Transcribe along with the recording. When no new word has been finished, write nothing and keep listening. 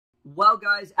Well,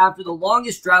 guys, after the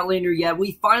longest Outlander yet,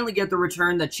 we finally get the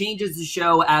return that changes the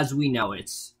show as we know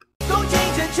it. Don't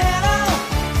change the channel,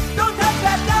 don't touch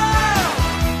that dial.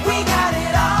 We got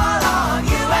it all on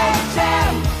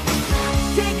UHM.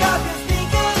 Take off your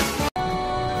sneakers.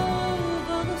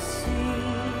 Over the sea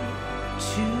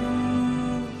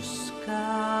to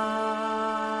sky.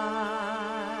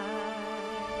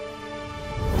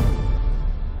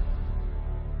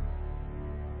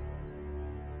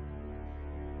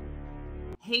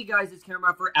 Hey guys, it's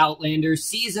Camera for Outlander,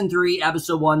 Season 3,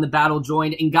 Episode 1, The Battle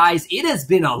Joined. And guys, it has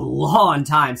been a long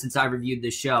time since I reviewed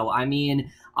this show. I mean,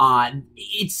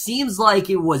 it seems like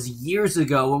it was years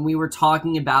ago when we were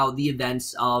talking about the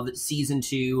events of Season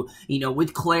 2, you know,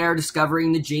 with Claire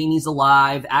discovering that Jamie's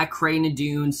alive, at Cree and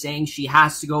Dune saying she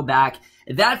has to go back.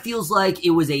 That feels like it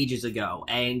was ages ago,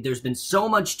 and there's been so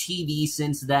much TV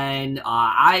since then.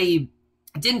 I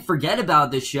didn't forget about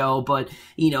this show, but,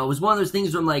 you know, it was one of those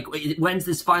things where I'm like, when's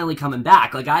this finally coming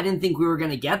back? Like, I didn't think we were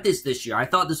going to get this year. I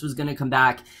thought this was going to come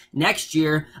back next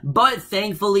year, but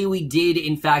thankfully we did,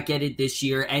 in fact, get it this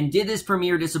year. And did this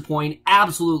premiere disappoint?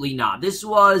 Absolutely not. This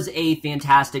was a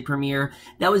fantastic premiere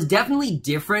that was definitely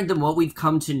different than what we've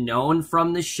come to know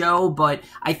from the show, but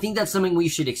I think that's something we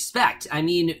should expect. I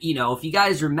mean, you know, if you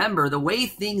guys remember, the way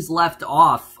things left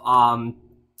off,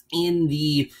 in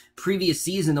the previous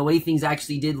season, the way things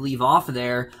actually did leave off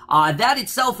there, that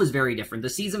itself was very different. The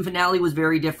season finale was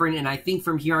very different, and I think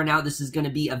from here on out, this is going to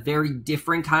be a very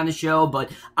different kind of show, but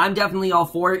I'm definitely all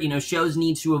for it. You know, shows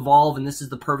need to evolve, and this is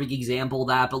the perfect example of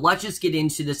that, but let's just get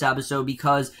into this episode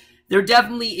because there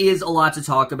definitely is a lot to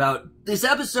talk about. This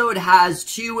episode has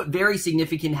two very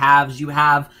significant halves. You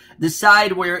have the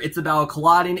side where it's about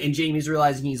Culloden and Jamie's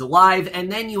realizing he's alive, and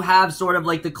then you have sort of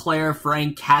like the Claire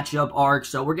Frank catch-up arc,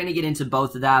 so we're going to get into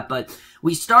both of that, but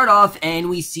we start off and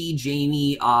we see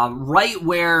Jamie right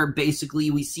where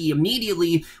basically we see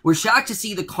immediately, we're shocked to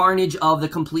see the carnage of the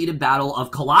completed Battle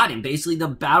of Culloden. Basically, the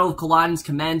Battle of Culloden's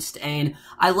commenced, and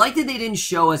I like that they didn't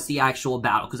show us the actual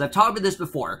battle, because I've talked about this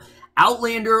before.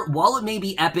 Outlander, while it may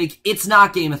be epic, it's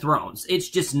not Game of Thrones. It's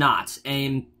just not.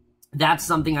 And that's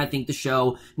something I think the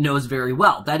show knows very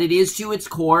well. That it is, to its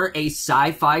core, a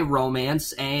sci-fi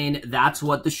romance, and that's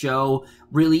what the show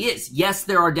really is. Yes,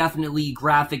 there are definitely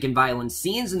graphic and violent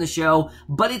scenes in the show,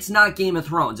 but it's not Game of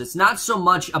Thrones. It's not so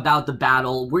much about the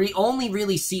battle. We only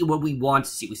really see what we want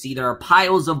to see. We see there are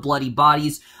piles of bloody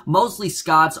bodies, mostly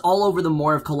Scots, all over the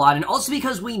moor of Culloden, also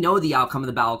because we know the outcome of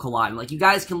the Battle of Culloden. Like, you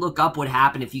guys can look up what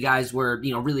happened if you guys were,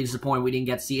 you know, really disappointed we didn't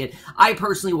get to see it. I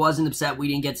personally wasn't upset we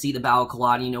didn't get to see the Battle of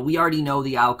Culloden. You know, we already know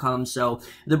the outcome, so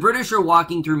the British are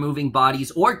walking through moving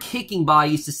bodies or kicking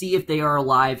bodies to see if they are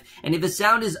alive, and if a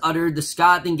sound is uttered, the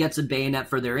Scot then gets a bayonet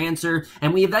for their answer,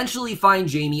 and we eventually find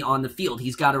Jamie on the field.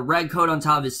 He's got a red coat on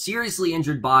top of his seriously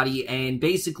injured body, and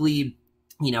basically,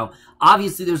 you know,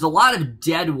 obviously there's a lot of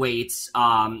dead weights,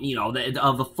 you know,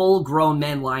 of a full-grown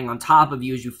men lying on top of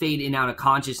you as you fade in and out of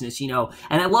consciousness, you know,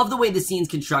 and I love the way the scene's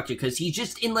constructed, because he's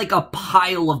just in, like, a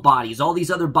pile of bodies. All these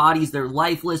other bodies, they're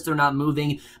lifeless, they're not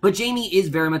moving, but Jamie is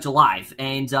very much alive,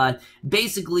 and,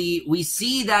 basically, we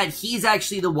see that he's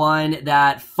actually the one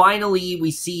that finally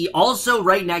we see also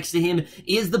right next to him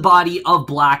is the body of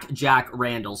Black Jack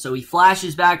Randall. So he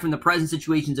flashes back from the present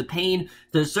situations of pain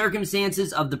to the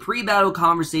circumstances of the pre-battle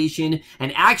conversation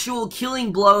and actual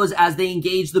killing blows as they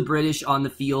engage the British on the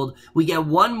field. We get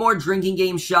one more drinking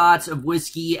game shot of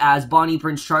whiskey as Bonnie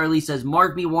Prince Charlie says,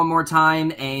 "Mark me one more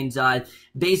time," and,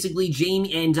 basically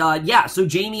Jamie, and yeah, so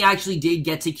Jamie actually did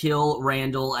get to kill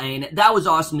Randall, and that was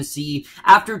awesome to see.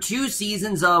 After 2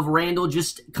 seasons of Randall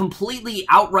just completely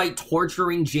outright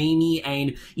torturing Jamie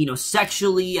and, you know,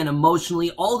 sexually and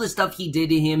emotionally, all the stuff he did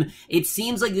to him, it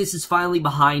seems like this is finally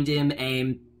behind him,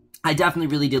 and I definitely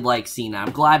really did like seeing that.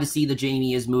 I'm glad to see that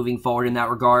Jamie is moving forward in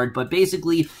that regard, but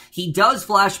basically, he does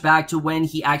flash back to when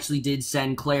he actually did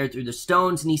send Claire through the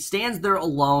stones, and he stands there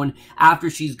alone after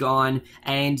she's gone,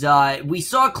 and we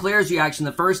saw Claire's reaction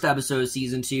in the first episode of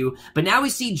Season 2, but now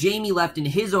we see Jamie left in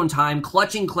his own time,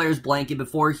 clutching Claire's blanket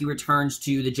before he returns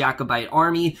to the Jacobite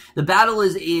army. The battle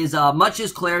is much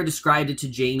as Claire described it to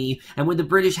Jamie, and with the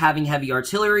British having heavy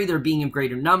artillery, there being in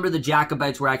greater number, the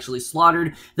Jacobites were actually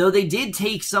slaughtered, though they did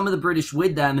take some of the British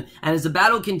with them, and as the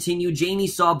battle continued, Jamie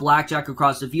saw Blackjack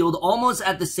across the field almost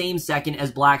at the same second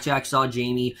as Blackjack saw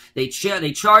Jamie. They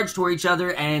charged toward each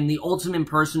other, and the ultimate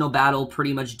personal battle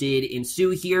pretty much did ensue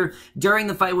here. During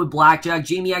the fight with Blackjack,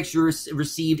 Jamie actually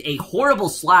received a horrible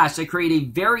slash that created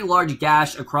a very large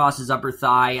gash across his upper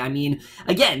thigh. I mean,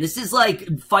 again, this is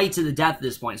like fight to the death at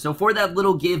this point, so for that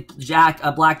little give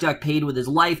Blackjack paid with his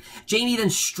life, Jamie then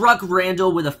struck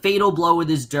Randall with a fatal blow with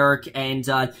his dirk, and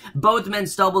both men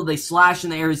stumbled although they slash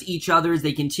in the air as each other,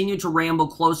 they continue to ramble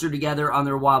closer together on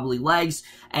their wobbly legs,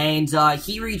 and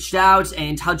he reached out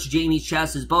and touched Jamie's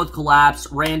chest as both collapsed,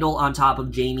 Randall on top of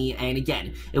Jamie, and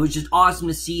again, it was just awesome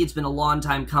to see. It's been a long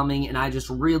time coming, and I just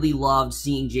really loved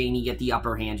seeing Jamie get the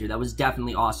upper hand here. That was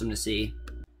definitely awesome to see.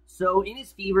 So, in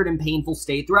his fevered and painful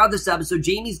state, throughout this episode,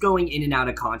 Jamie's going in and out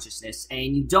of consciousness,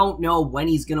 and you don't know when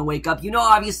he's going to wake up. You know,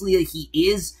 obviously, that he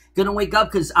is going to wake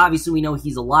up, because obviously we know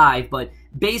he's alive, but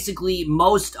basically,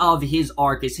 most of his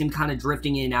arc is him kind of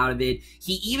drifting in and out of it.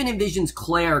 He even envisions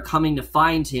Claire coming to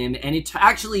find him, and it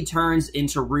actually turns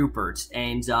into Rupert,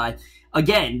 and,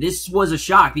 again, this was a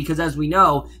shock, because as we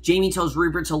know, Jamie tells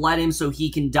Rupert to let him so he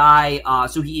can die,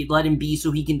 let him be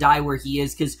so he can die where he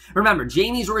is, because remember,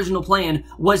 Jamie's original plan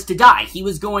was to die. He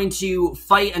was going to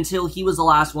fight until he was the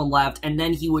last one left, and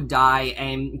then he would die,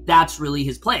 and that's really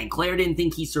his plan. Claire didn't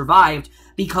think he survived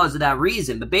because of that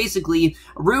reason, but basically,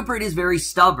 Rupert is very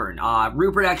stubborn.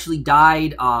 Rupert actually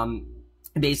died,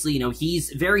 basically, you know, he's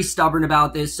very stubborn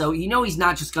about this, so you know he's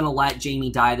not just gonna let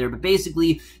Jamie die there, but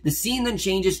basically, the scene then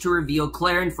changes to reveal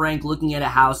Claire and Frank looking at a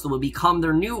house that will become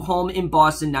their new home in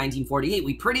Boston, 1948.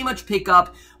 We pretty much pick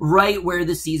up right where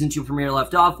the Season 2 premiere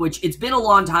left off, which it's been a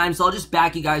long time, so I'll just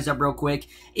back you guys up real quick.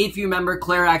 If you remember,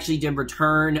 Claire actually did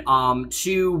return,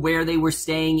 to where they were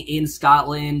staying in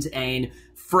Scotland, and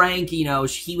Frank, you know,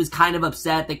 he was kind of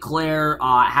upset that Claire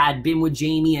had been with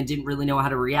Jamie and didn't really know how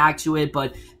to react to it,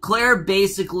 but Claire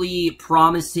basically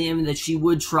promised him that she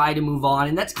would try to move on,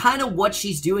 and that's kind of what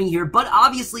she's doing here, but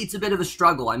obviously it's a bit of a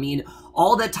struggle. I mean,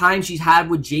 all that time she's had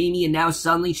with Jamie, and now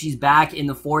suddenly she's back in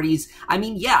the 40s. I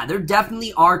mean, yeah, there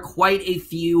definitely are quite a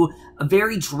few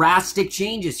very drastic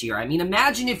changes here. I mean,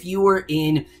 imagine if you were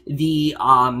in the,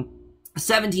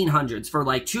 1700s for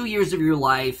like 2 years of your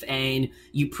life, and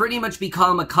you pretty much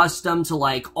become accustomed to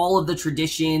like all of the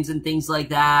traditions and things like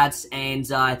that, and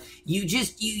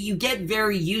you get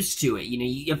very used to it.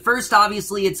 You know, at first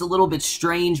obviously it's a little bit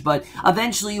strange, but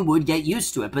eventually you would get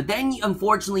used to it. But then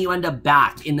unfortunately you end up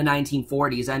back in the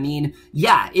 1940s. I mean,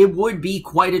 yeah, it would be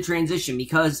quite a transition,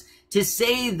 because to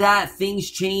say that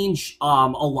things change a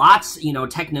lot, you know,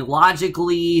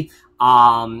 technologically,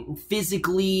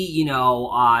 physically, you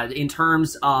know, in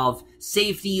terms of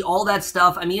safety, all that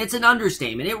stuff, I mean, it's an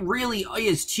understatement. It really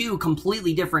is two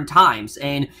completely different times,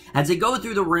 and as they go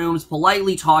through the rooms,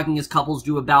 politely talking as couples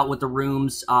do about what the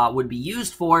rooms would be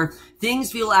used for,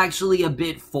 things feel actually a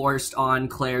bit forced on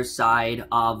Claire's side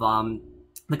of,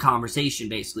 the conversation,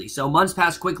 basically. So months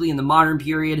pass quickly in the modern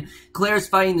period. Claire's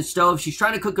fighting the stove. She's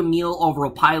trying to cook a meal over a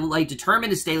pilot light,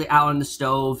 determined to stay out on the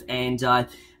stove, and,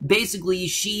 basically,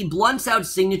 she blunts out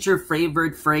signature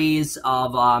favorite phrase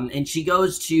of, and she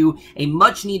goes to a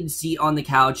much-needed seat on the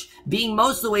couch, being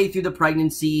most of the way through the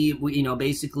pregnancy, you know,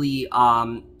 basically,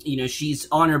 you know, she's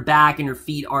on her back, and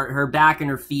her back and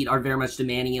her feet are very much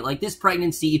demanding it. Like, this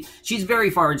pregnancy, she's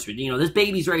very far into it. You know, this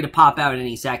baby's ready to pop out at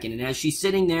any second, and as she's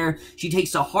sitting there, she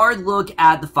takes a hard look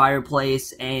at the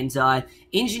fireplace, and,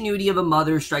 ingenuity of a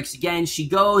mother strikes again. She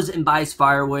goes and buys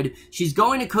firewood. She's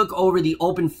going to cook over the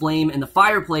open flame in the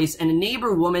fireplace, and a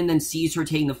neighbor woman then sees her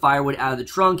taking the firewood out of the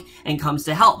trunk and comes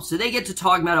to help. So they get to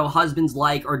talk about how husbands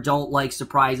like or don't like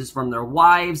surprises from their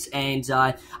wives, and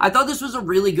I thought this was a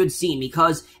really good scene,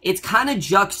 because it's kind of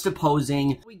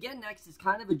juxtaposing. What we get next is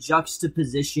kind of a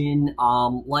juxtaposition,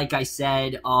 like I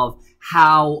said, of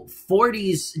how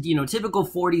 40s, you know, typical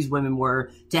 40s women were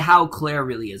to how Claire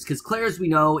really is. Because Claire, as we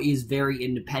know, is very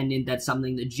independent. That's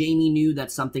something that Jamie knew.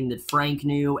 That's something that Frank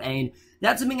knew. And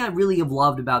that's something I really have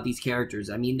loved about these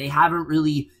characters. I mean, they haven't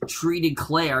really treated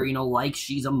Claire, you know, like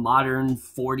she's a modern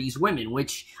 40s woman,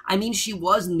 which, I mean, she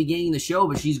was in the beginning of the show,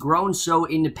 but she's grown so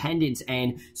independent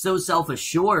and so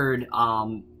self-assured,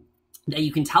 that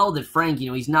you can tell that Frank, you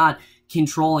know, he's not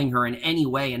controlling her in any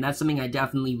way, and that's something I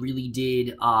definitely really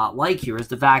did like here, is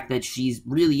the fact that she's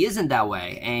really isn't that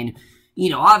way. And, you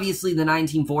know, obviously the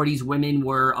 1940s women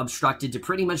were obstructed to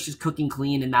pretty much just cook and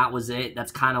clean, and that was it.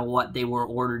 That's kind of what they were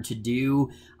ordered to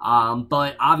do,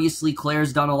 but obviously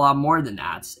Claire's done a lot more than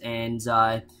that, and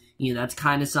you know, that's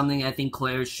kind of something I think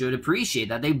Claire should appreciate,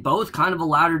 that they both kind of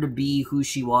allowed her to be who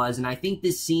she was, and I think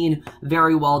this scene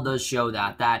very well does show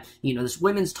that, you know, this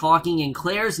women's talking, and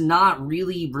Claire's not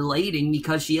really relating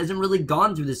because she hasn't really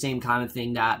gone through the same kind of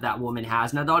thing that woman has,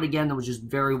 and I thought, again, that was just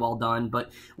very well done.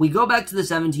 But we go back to the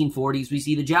 1740s, we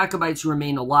see the Jacobites who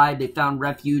remain alive. They found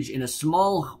refuge in a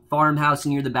small farmhouse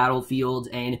near the battlefield,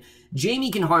 and Jamie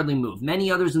can hardly move.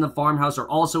 Many others in the farmhouse are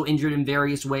also injured in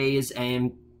various ways,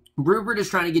 and Rupert is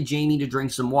trying to get Jamie to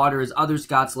drink some water as other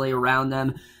Scots lay around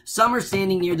them. Some are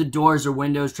standing near the doors or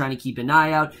windows trying to keep an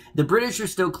eye out. The British are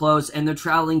still close, and they're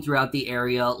traveling throughout the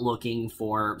area looking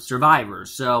for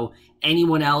survivors. So,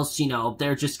 anyone else, you know,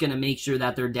 they're just going to make sure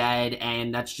that they're dead,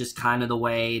 and that's just kind of the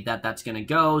way that that's going to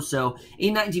go. So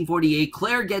in 1948,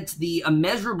 Claire gets the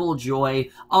immeasurable joy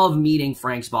of meeting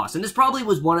Frank's boss. And this probably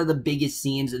was one of the biggest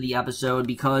scenes of the episode,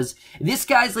 because this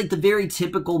guy's like the very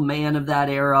typical man of that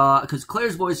era, because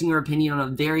Claire's voicing her opinion on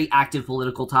a very active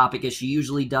political topic, as she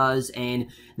usually does, and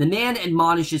the man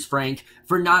admonishes Frank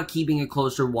for not keeping a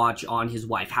closer watch on his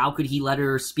wife. How could he let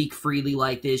her speak freely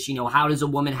like this? You know, how does a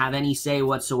woman have any say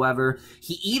whatsoever?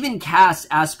 He even casts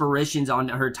aspersions on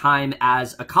her time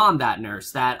as a combat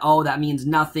nurse, that, oh, that means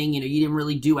nothing, you know, you didn't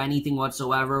really do anything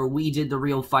whatsoever, we did the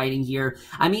real fighting here.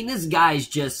 I mean, this guy's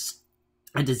just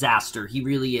a disaster. He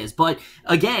really is. But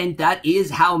again, that is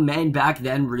how men back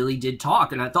then really did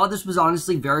talk. And I thought this was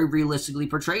honestly very realistically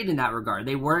portrayed in that regard.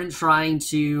 They weren't trying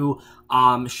to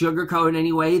sugarcoat in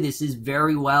any way. This is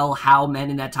very well how men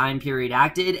in that time period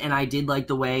acted. And I did like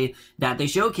the way that they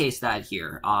showcased that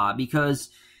here. Because,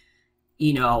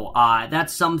 you know,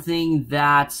 that's something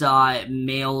that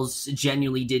males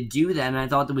genuinely did do then, and I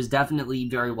thought that was definitely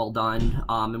very well done,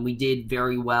 and we did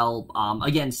very well,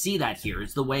 again, see that here.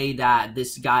 It's the way that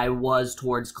this guy was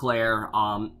towards Claire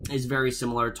is very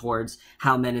similar towards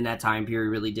how men in that time period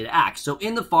really did act. So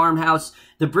in the farmhouse,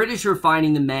 the British are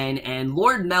finding the men, and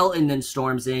Lord Melton then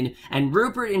storms in, and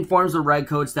Rupert informs the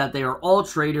Redcoats that they are all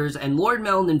traitors, and Lord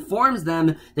Melton informs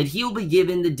them that he'll be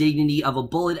given the dignity of a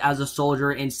bullet as a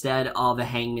soldier instead of a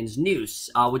hangman's noose,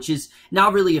 which is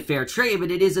not really a fair trade, but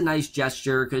it is a nice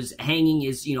gesture, because hanging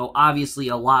is, you know, obviously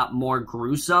a lot more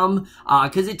gruesome,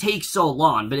 because it takes so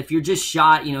long. But if you're just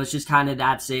shot, you know, it's just kind of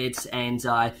that's it. And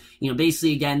you know,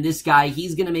 basically, again, this guy,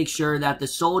 he's going to make sure that the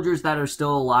soldiers that are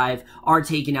still alive are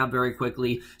taken out very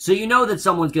quickly. So you know that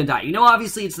someone's going to die. You know,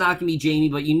 obviously, it's not going to be Jamie,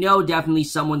 but you know definitely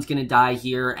someone's going to die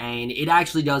here, and it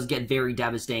actually does get very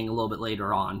devastating a little bit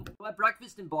later on. So at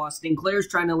breakfast in Boston, Claire's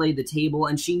trying to lay the table,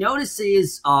 and she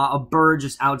notices a bird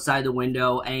just outside the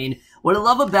window, and what I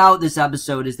love about this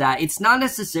episode is that it's not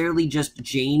necessarily just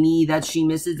Jamie that she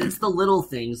misses, it's the little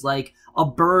things, like a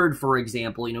bird, for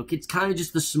example. You know, it's kind of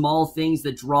just the small things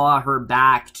that draw her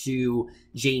back to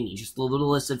Jamie, just the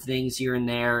littlest of things here and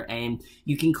there, and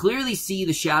you can clearly see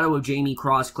the shadow of Jamie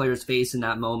cross Claire's face in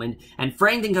that moment. And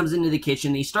Frank then comes into the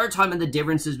kitchen, they start talking about the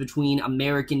differences between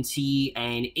American tea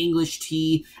and English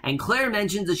tea, and Claire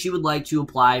mentions that she would like to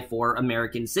apply for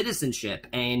American citizenship,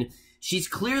 and she's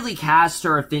clearly cast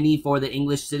her affinity for the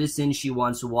English citizen she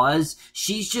once was.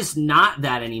 She's just not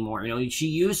that anymore. You know, she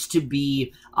used to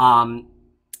be,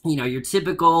 you know, your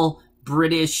typical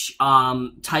British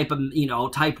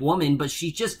type woman, but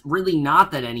she's just really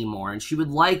not that anymore, and she would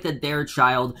like that their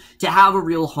child to have a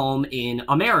real home in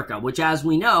America, which, as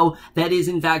we know, that is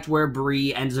in fact where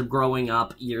Bree ends up growing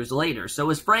up years later. So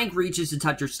as Frank reaches to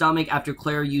touch her stomach after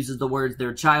Claire uses the words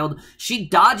their child, she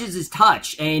dodges his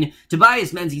touch, and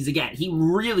Tobias Menzies, again, he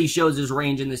really shows his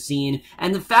range in the scene,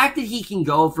 and the fact that he can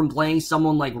go from playing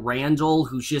someone like Randall,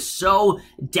 who's just so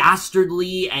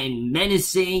dastardly and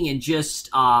menacing and just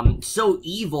so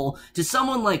evil, to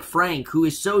someone like Frank, who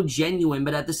is so genuine,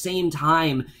 but at the same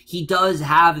time, he does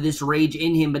have this rage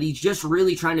in him, but he's just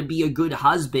really trying to be a good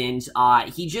husband.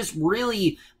 He just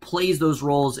really plays those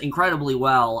roles incredibly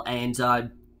well, and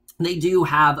they do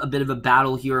have a bit of a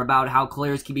battle here about how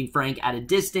Claire's keeping Frank at a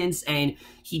distance, and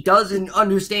he doesn't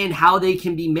understand how they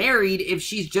can be married if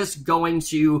she's just going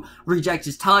to reject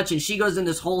his touch, and she goes in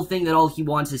this whole thing that all he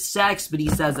wants is sex, but he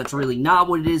says that's really not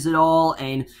what it is at all.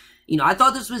 And you know, I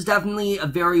thought this was definitely a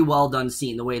very well done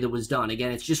scene, the way that was done.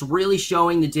 Again, it's just really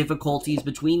showing the difficulties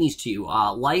between these two.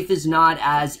 Life is not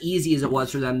as easy as it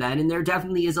was for them then, and there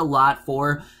definitely is a lot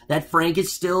for that Frank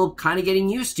is still kind of getting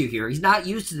used to here. He's not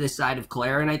used to this side of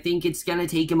Claire, and I think it's going to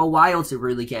take him a while to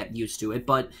really get used to it,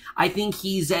 but I think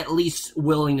he's at least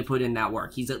willing to put in that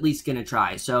work. He's at least going to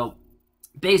try. So,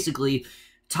 basically,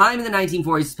 time in the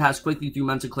 1940s has passed quickly through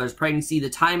months of Claire's pregnancy. The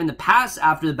time in the past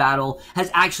after the battle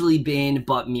has actually been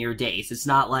but mere days. It's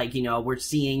not like, you know, we're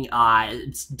seeing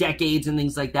decades and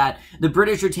things like that. The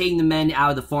British are taking the men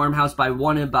out of the farmhouse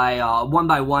one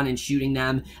by one and shooting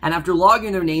them. And after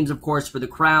logging their names, of course, for the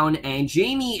crown, and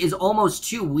Jamie is almost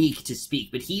too weak to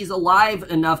speak, but he's alive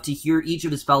enough to hear each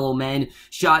of his fellow men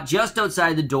shot just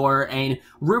outside the door, and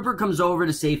Rupert comes over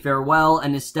to say farewell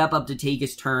and to step up to take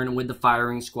his turn with the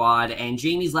firing squad, and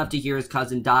Jamie's left to hear his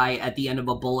cousin die at the end of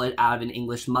a bullet out of an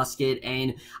English musket.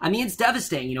 And I mean, it's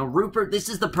devastating. You know, Rupert, this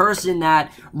is the person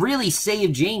that really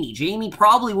saved Jamie. Jamie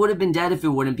probably would have been dead if it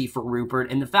wouldn't be for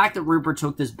Rupert, and the fact that Rupert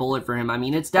took this bullet for him, I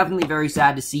mean, it's definitely very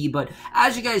sad to see. But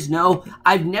as you guys know,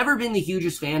 I've never been the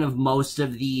hugest fan of most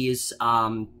of these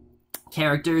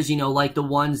characters, you know, like the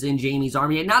ones in Jamie's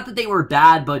army. And not that they were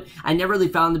bad, but I never really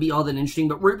found them to be all that interesting.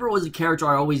 But Ripper was a character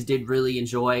I always did really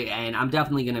enjoy, and I'm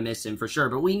definitely going to miss him for sure.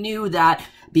 But we knew that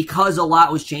because a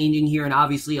lot was changing here, and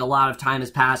obviously a lot of time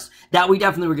has passed, that we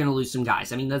definitely were going to lose some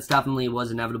guys. I mean, that's definitely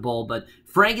was inevitable, but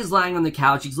Frank is lying on the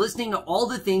couch. He's listening to all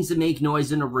the things that make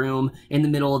noise in a room in the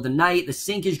middle of the night. The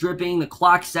sink is dripping, the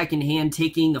clock secondhand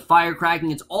ticking, the fire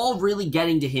cracking. It's all really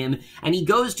getting to him, and he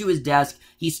goes to his desk.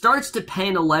 He starts to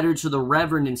pen a letter to the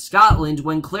Reverend in Scotland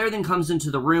when Claire then comes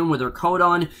into the room with her coat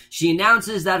on. She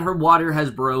announces that her water has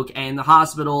broke and the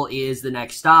hospital is the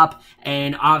next stop,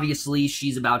 and obviously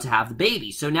she's about to have the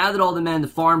baby. So now that all the men in the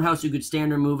farmhouse who could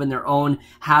stand or move on their own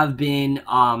have been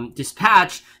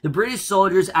dispatched, the British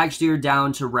soldiers actually are down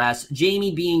to rest,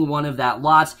 Jamie being one of that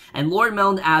lot, and Lord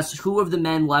Melton asks who of the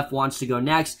men left wants to go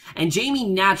next, and Jamie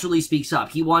naturally speaks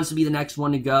up. He wants to be the next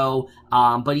one to go,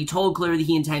 but he told Claire that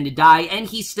he intended to die, and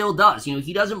he still does. You know,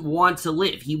 he doesn't want to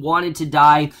live. He wanted to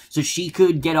die so she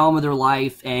could get on with her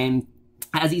life, and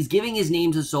as he's giving his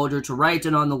name to the soldier to write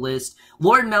it on the list,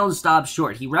 Lord Melton stops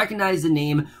short. He recognized the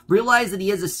name, realized that he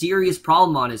has a serious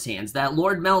problem on his hands, that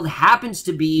Lord Melton happens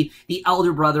to be the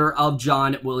elder brother of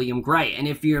John William Grey. And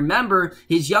if you remember,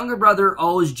 his younger brother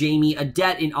owes Jamie a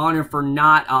debt in honor for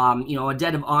not, a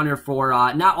debt of honor for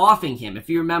not offing him. If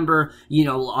you remember,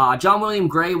 John William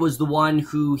Grey was the one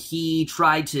who he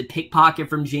tried to pickpocket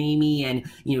from Jamie, and,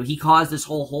 he caused this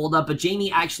whole holdup, but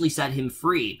Jamie actually set him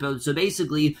free. So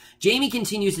basically, Jamie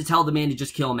continues to tell the man to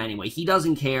just kill him anyway. He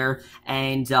doesn't care,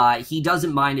 and he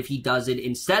doesn't mind if he does it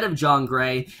instead of John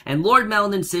Grey, and Lord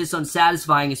Melton insists on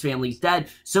satisfying his family's debt,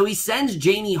 so he sends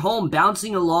Jamie home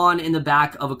bouncing along in the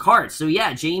back of a cart. So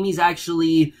yeah, Jamie's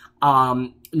actually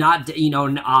obviously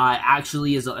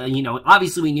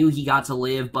we knew he got to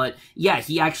live, but yeah,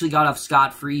 he actually got off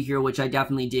scot-free here, which I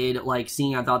definitely did like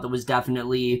seeing. I thought that was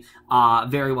definitely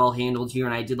very well handled here,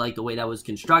 and I did like the way that was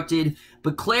constructed.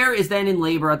 But Claire is then in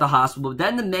labor at the hospital, but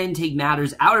then the men take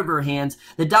matters out of her hands.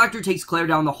 The doctor takes Claire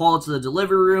down the hall to the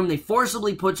delivery room. They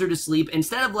forcibly puts her to sleep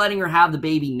instead of letting her have the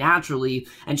baby naturally,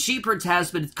 and she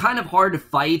protests, but it's kind of hard to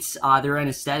fight their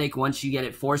anesthetic once you get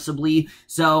it forcibly.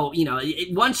 So,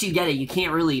 once you get it, you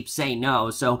can't really say no.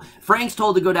 So Frank's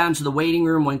told to go down to the waiting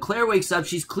room. When Claire wakes up,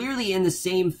 she's clearly in the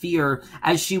same fear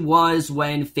as she was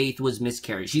when Faith was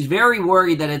miscarried. She's very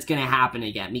worried that it's going to happen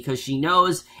again because she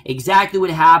knows exactly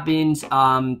what happened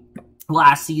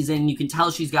last season. You can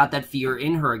tell she's got that fear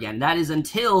in her again. That is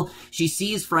until she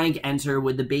sees Frank enter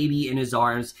with the baby in his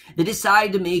arms. They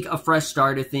decide to make a fresh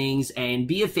start of things and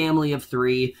be a family of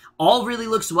 3. All really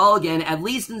looks well again, at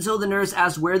least until the nurse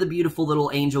asks where the beautiful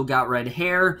little angel got red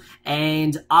hair,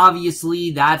 and obviously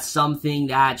that's something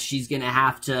that she's gonna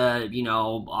have to,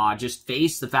 just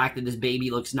face the fact that this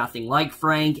baby looks nothing like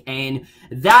Frank, and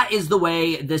that is the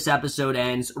way this episode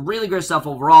ends. Really great stuff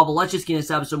overall, but let's just get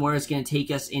this episode where it's gonna take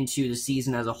us into the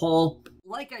season as a whole.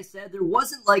 Like I said, there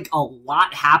wasn't like a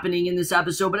lot happening in this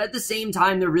episode, but at the same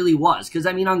time there really was, because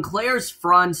on Claire's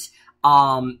front,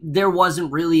 there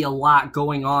wasn't really a lot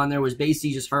going on. There was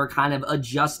basically just her kind of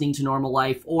adjusting to normal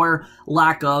life, or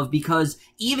lack of, because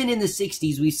even in the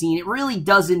 60s we've seen it really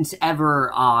doesn't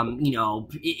ever,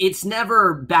 it's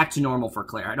never back to normal for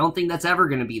Claire. I don't think that's ever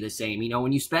going to be the same.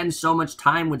 When you spend so much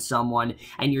time with someone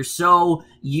and you're so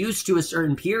used to a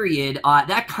certain period,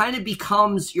 that kind of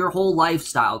becomes your whole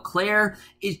lifestyle. Claire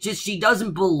is just, she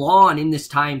doesn't belong in this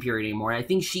time period anymore. I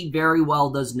think she very well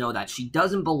does know that. She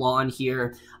doesn't belong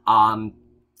here.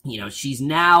 She's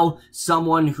now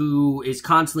someone who is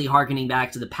constantly harkening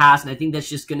back to the past, and I think that's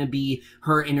just going to be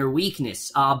her inner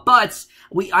weakness. But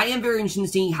I am very interested in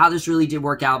seeing how this really did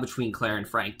work out between Claire and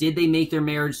Frank. Did they make their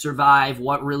marriage survive?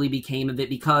 What really became of it?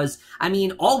 Because,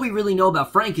 all we really know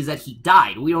about Frank is that he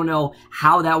died. We don't know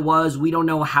how that was. We don't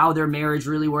know how their marriage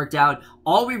really worked out.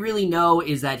 All we really know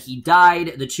is that he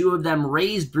died, the two of them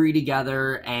raised Bree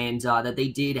together, and that they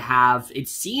did have, it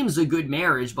seems, a good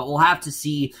marriage, but we'll have to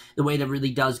see the way that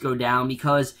really does go down,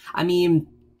 because,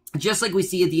 just like we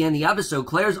see at the end of the episode,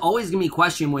 Claire's always going to be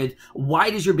questioned with,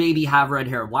 why does your baby have red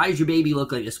hair? Why does your baby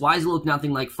look like this? Why does it look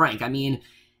nothing like Frank?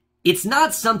 It's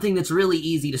not something that's really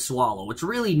easy to swallow. It's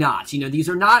really not. These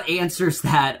are not answers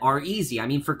that are easy.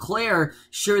 For Claire,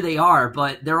 sure they are,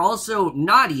 but they're also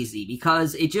not easy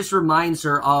because it just reminds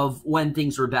her of when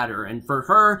things were better. And for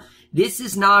her, this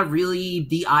is not really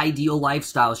the ideal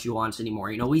lifestyle she wants anymore.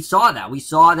 You know, we saw that. We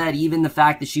saw that even the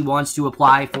fact that she wants to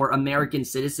apply for American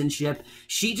citizenship,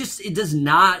 it does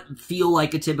not feel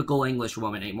like a typical English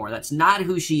woman anymore. That's not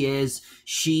who she is.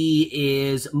 She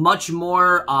is much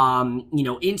more, you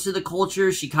know, into the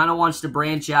culture. She kind of wants to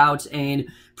branch out and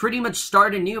pretty much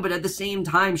start anew, but at the same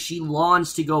time, she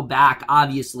longs to go back,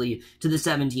 obviously, to the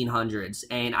 1700s.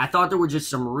 And I thought there were just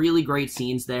some really great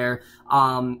scenes there.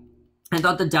 I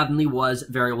thought that definitely was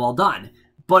very well done.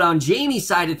 But on Jaime's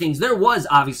side of things, there was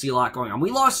obviously a lot going on.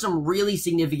 We lost some really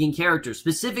significant characters,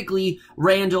 specifically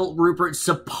Randall, Rupert,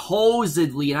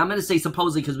 supposedly, and I'm going to say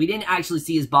supposedly because we didn't actually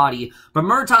see his body, but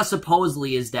Murtaugh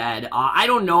supposedly is dead. I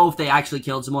don't know if they actually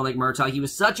killed someone like Murtaugh. He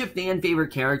was such a fan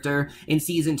favorite character in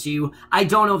season 2. I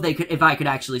don't know if I could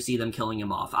actually see them killing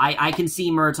him off. I can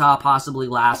see Murtaugh possibly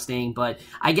lasting, but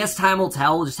I guess time will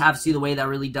tell. We'll just have to see the way that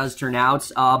really does turn out.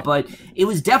 But it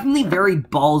was definitely very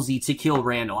ballsy to kill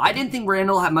Randall. I didn't think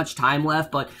Randall had much time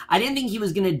left, but I didn't think he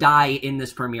was going to die in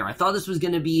this premiere. I thought this was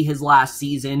going to be his last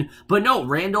season, but no,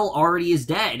 Randall already is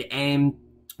dead, and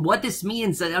what this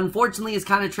means, unfortunately, is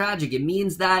kind of tragic. It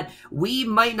means that we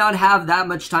might not have that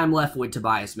much time left with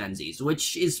Tobias Menzies,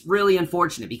 which is really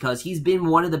unfortunate because he's been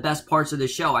one of the best parts of the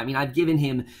show. I mean, I've given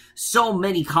him so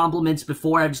many compliments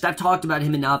before. I've talked about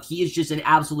him enough. He is just an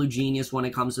absolute genius when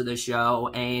it comes to the show,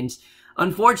 and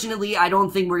unfortunately, I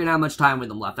don't think we're going to have much time with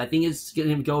him left. I think it's going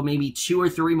to go maybe 2 or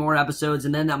 3 more episodes,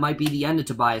 and then that might be the end of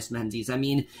Tobias Menzies. I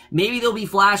mean, maybe there'll be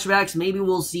flashbacks, maybe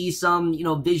we'll see some, you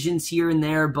know, visions here and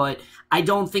there, but I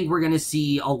don't think we're going to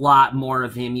see a lot more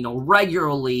of him, you know,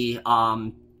 regularly,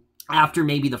 after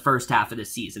maybe the first half of the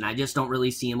season. I just don't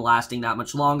really see him lasting that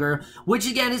much longer, which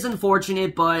again is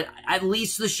unfortunate, but at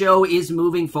least the show is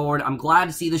moving forward. I'm glad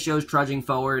to see the show's trudging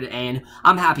forward, and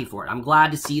I'm happy for it. I'm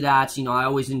glad to see that. You know, I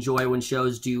always enjoy when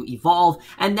shows do evolve,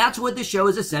 and that's what the show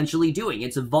is essentially doing.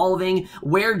 It's evolving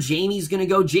where Jaime's gonna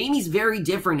go. Jaime's very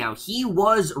different now. He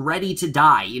was ready to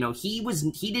die. You know, he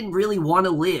didn't really want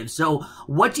to live. So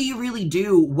what do you really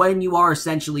do when you are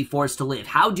essentially forced to live?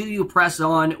 How do you press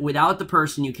on without the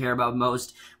person you care about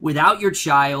most, without your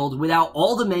child, without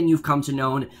all the men you've come to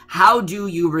know? How do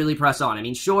you really press on? I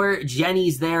mean, sure,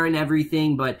 Jenny's there and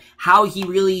everything, but how he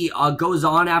really goes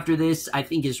on after this, I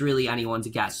think is really anyone's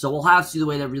guess. So we'll have to see the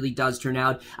way that really does turn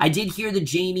out. I did hear that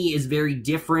Jaime is very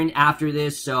different after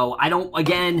this, so I don't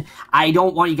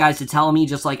want you guys to tell me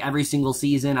just like every single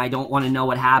season. I don't want to know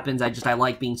what happens. I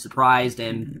like being surprised,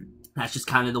 and that's just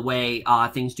kind of the way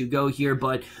things do go here.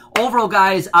 But overall,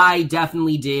 guys, I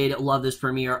definitely did love this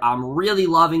premiere. I'm really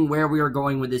loving where we are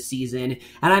going with this season,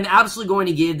 and I'm absolutely going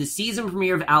to give the season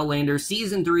premiere of Outlander,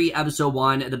 Season 3, Episode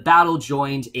 1, The Battle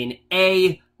Joined, an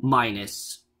A-.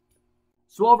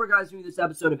 So overall, guys, doing this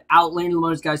episode of Outlander, let me know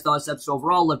what you guys thought of this episode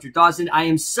overall. Left your thoughts in. I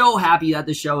am so happy that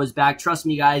the show is back. Trust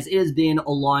me, guys, it has been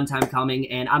a long time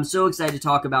coming, and I'm so excited to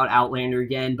talk about Outlander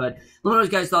again. But let me know what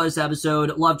you guys thought of this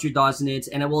episode. Loved your thoughts in it,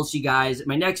 and I will see you guys in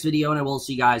my next video, and I will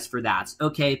see you guys for that.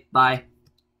 Okay, bye.